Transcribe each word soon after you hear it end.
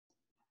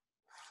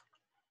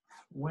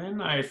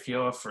When I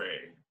Feel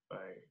Afraid by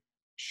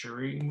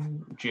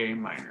Shireen J.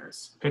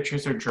 Miners.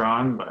 Pictures are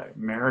drawn by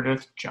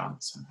Meredith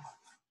Johnson.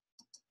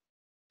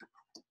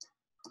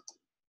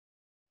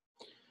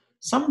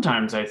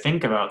 Sometimes I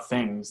think about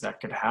things that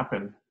could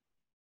happen.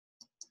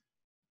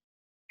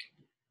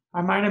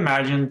 I might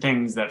imagine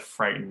things that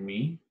frighten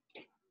me,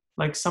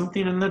 like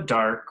something in the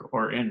dark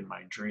or in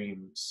my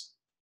dreams.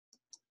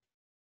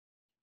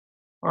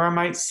 Or I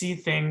might see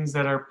things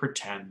that are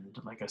pretend,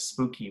 like a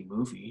spooky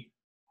movie.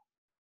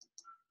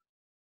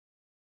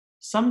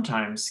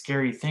 Sometimes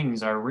scary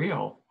things are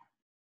real.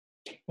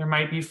 There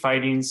might be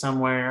fighting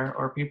somewhere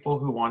or people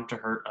who want to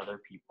hurt other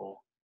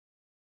people.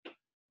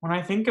 When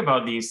I think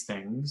about these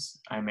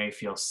things, I may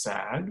feel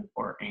sad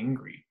or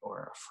angry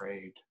or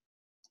afraid.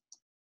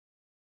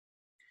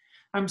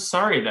 I'm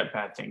sorry that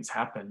bad things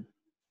happen.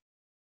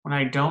 When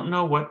I don't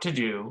know what to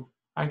do,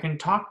 I can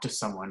talk to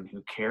someone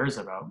who cares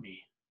about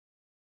me.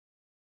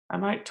 I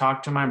might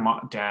talk to my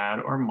dad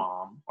or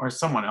mom or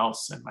someone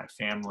else in my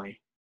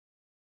family.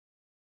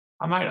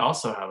 I might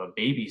also have a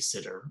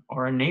babysitter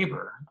or a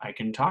neighbor I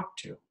can talk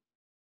to.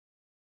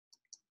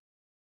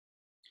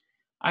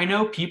 I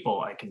know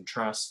people I can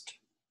trust.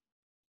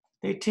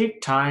 They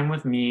take time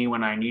with me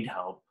when I need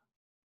help.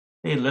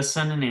 They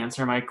listen and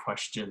answer my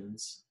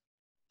questions.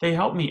 They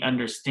help me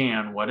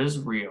understand what is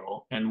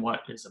real and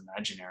what is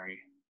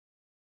imaginary.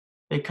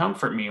 They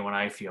comfort me when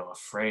I feel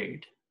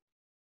afraid.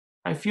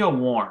 I feel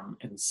warm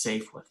and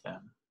safe with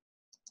them.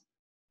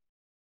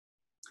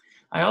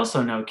 I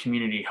also know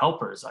community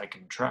helpers I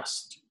can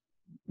trust.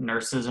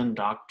 Nurses and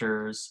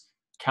doctors,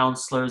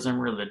 counselors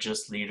and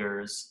religious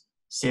leaders,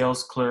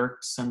 sales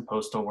clerks and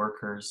postal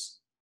workers,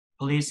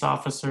 police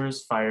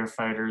officers,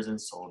 firefighters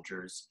and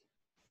soldiers,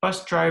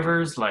 bus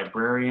drivers,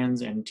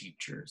 librarians, and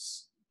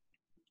teachers.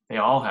 They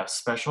all have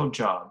special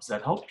jobs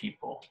that help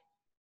people.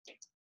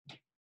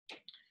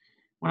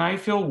 When I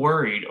feel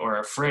worried or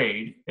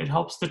afraid, it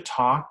helps to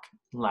talk,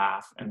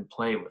 laugh, and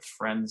play with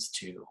friends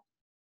too.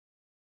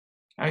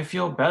 I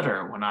feel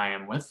better when I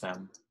am with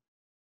them.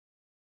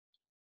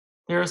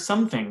 There are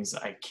some things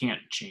I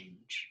can't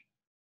change.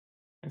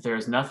 If there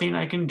is nothing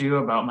I can do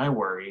about my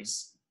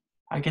worries,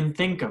 I can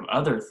think of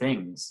other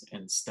things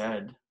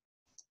instead.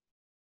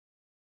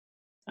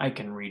 I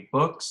can read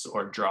books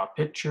or draw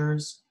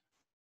pictures.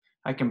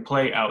 I can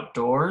play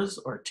outdoors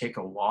or take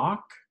a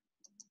walk.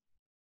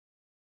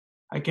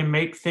 I can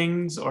make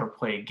things or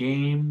play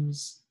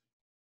games.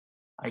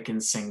 I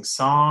can sing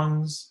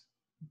songs.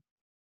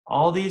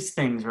 All these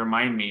things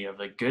remind me of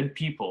the good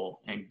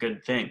people and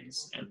good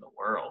things in the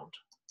world.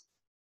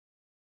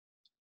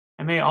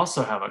 I may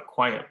also have a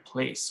quiet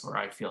place where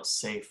I feel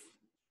safe.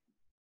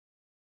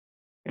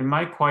 In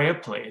my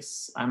quiet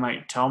place, I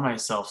might tell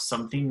myself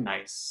something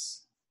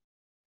nice.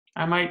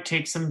 I might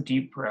take some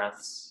deep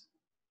breaths.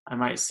 I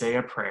might say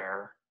a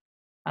prayer.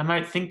 I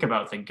might think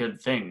about the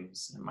good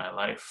things in my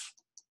life.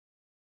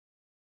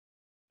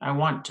 I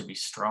want to be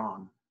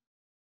strong.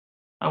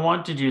 I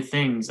want to do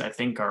things I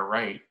think are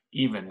right,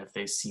 even if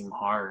they seem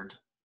hard.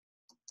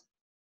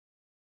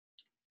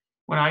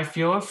 When I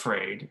feel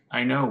afraid,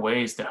 I know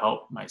ways to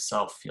help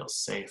myself feel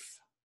safe.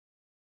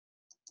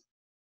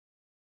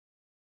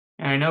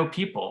 And I know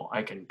people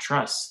I can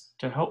trust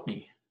to help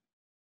me.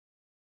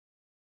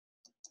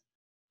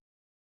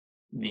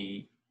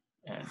 The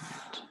end.